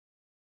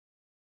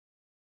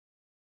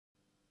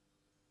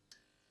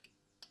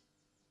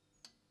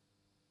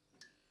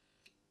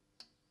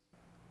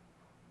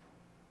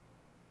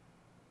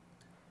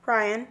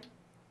Ryan,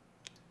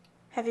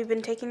 have you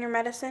been taking your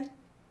medicine?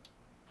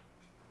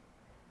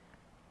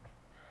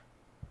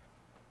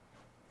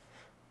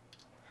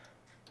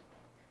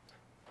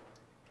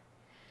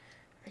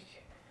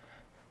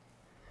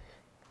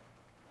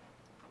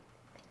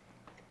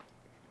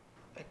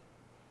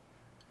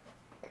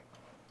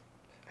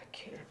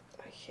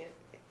 I can't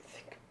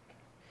think.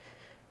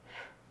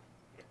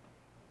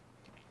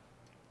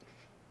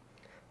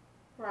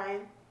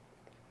 Ryan.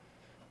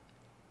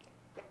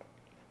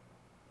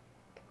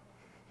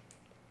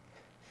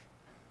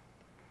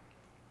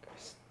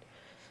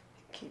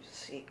 I keep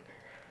seeing her.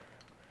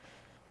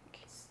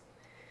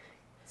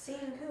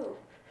 Seeing who?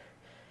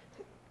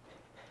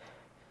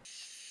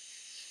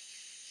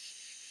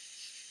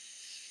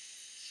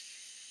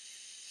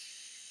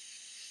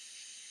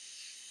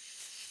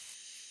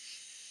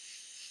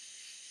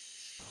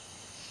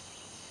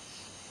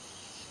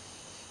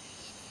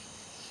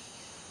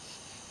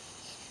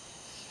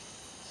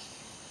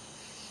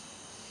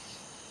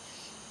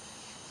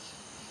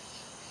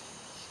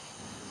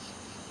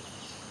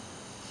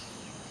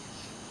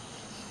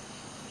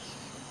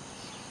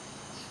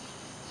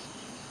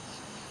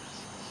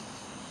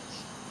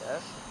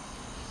 Yes?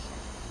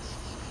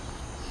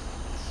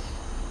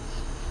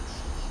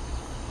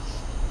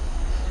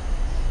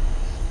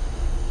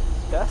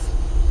 Yes?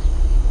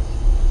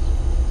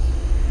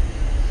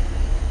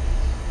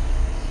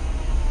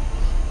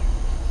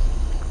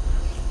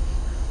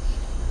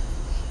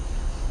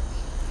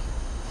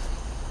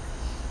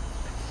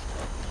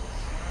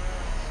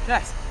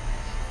 Tess!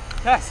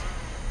 Tess!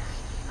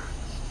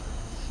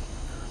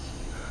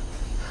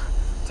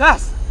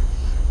 Tess!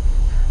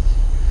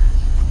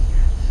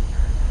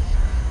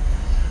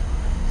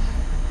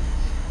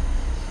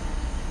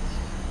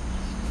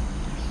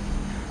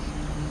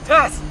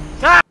 Tess!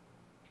 Tess!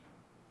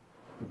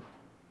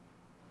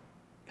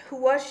 Who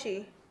was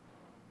she?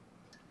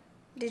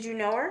 Did you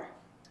know her?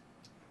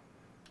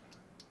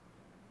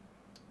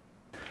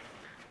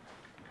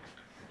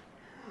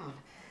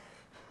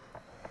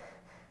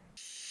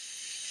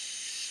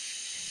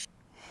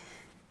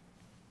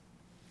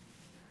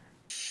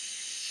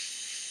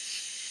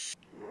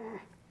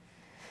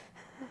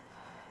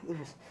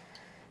 There's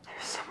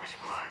so much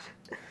blood.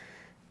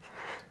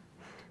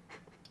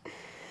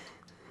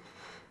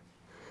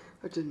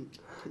 I didn't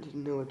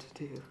know what to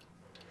do.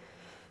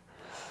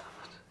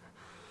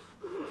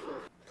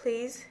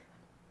 Please,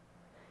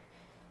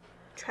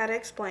 try to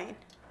explain.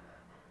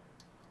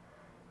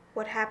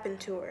 What happened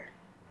to her?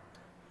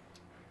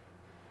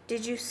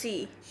 Did you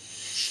see?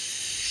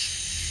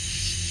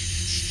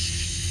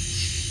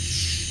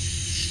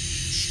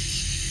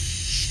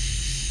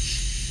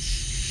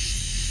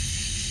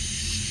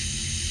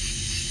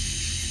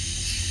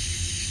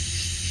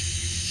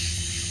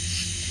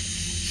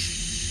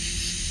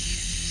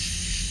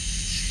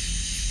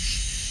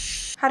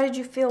 How did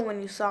you feel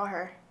when you saw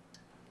her?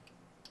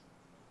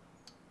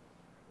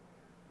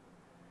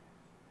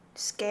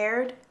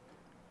 Scared?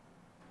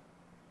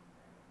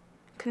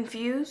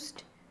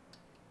 Confused?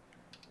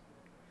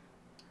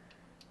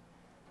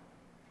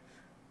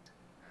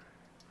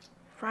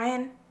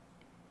 Ryan,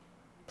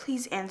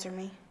 please answer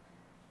me.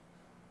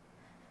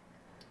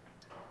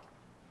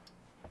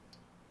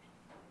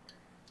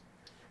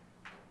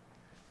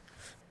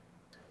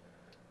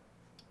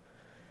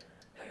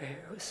 Her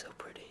hair was so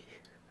pretty.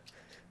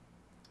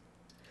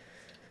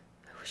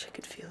 I wish I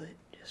could feel it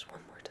just one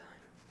more time.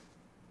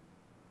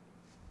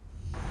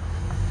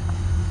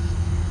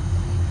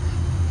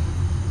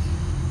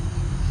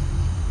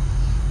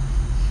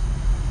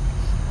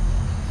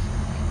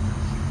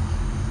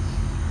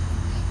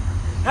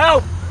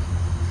 Help!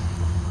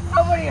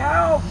 Somebody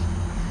help!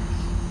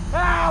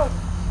 Help!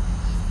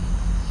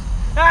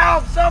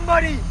 Help!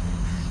 Somebody!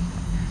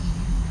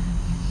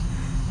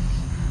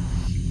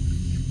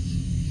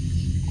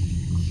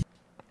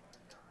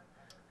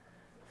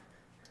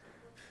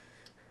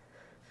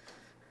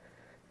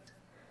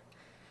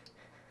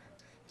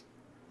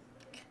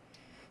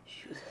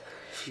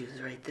 She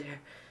was right there.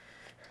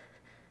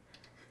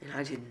 And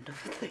I didn't know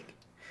a thing.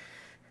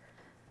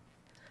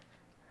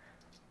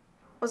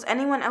 Was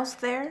anyone else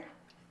there?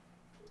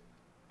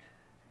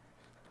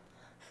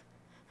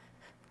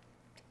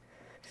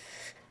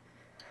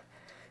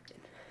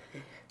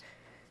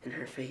 In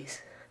her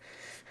face.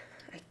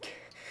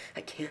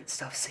 I can't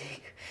stop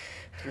seeing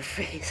her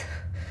face.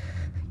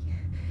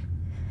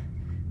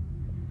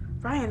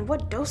 Ryan,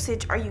 what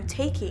dosage are you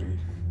taking?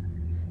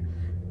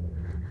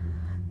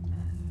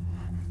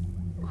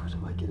 What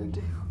am I gonna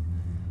do?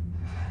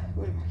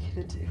 What am I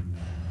gonna do?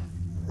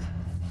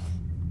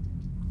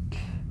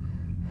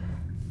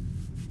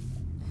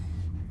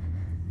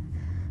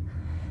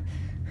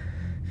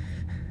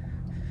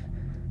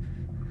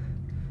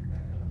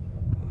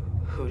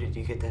 Who did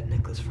you get that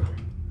necklace from?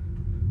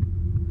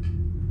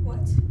 What?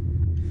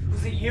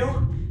 Was it you?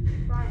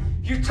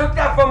 Ryan. You took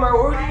that from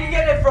her. Where did you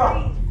get it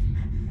from?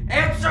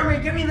 Answer me.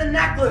 Give me the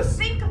necklace.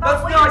 Think about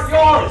That's what not you're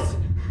yours.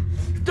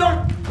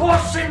 Don't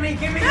bullshit me.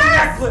 Give me the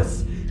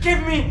necklace.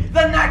 Give me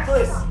the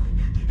necklace.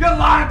 You're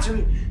lying to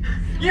me.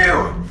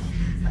 You.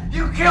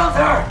 You killed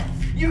her!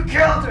 You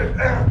killed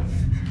her!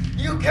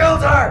 You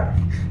killed her!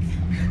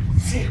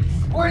 See,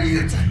 what are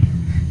you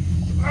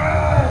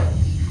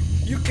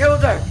You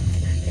killed her!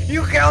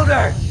 You killed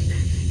her!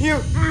 You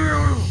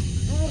killed her!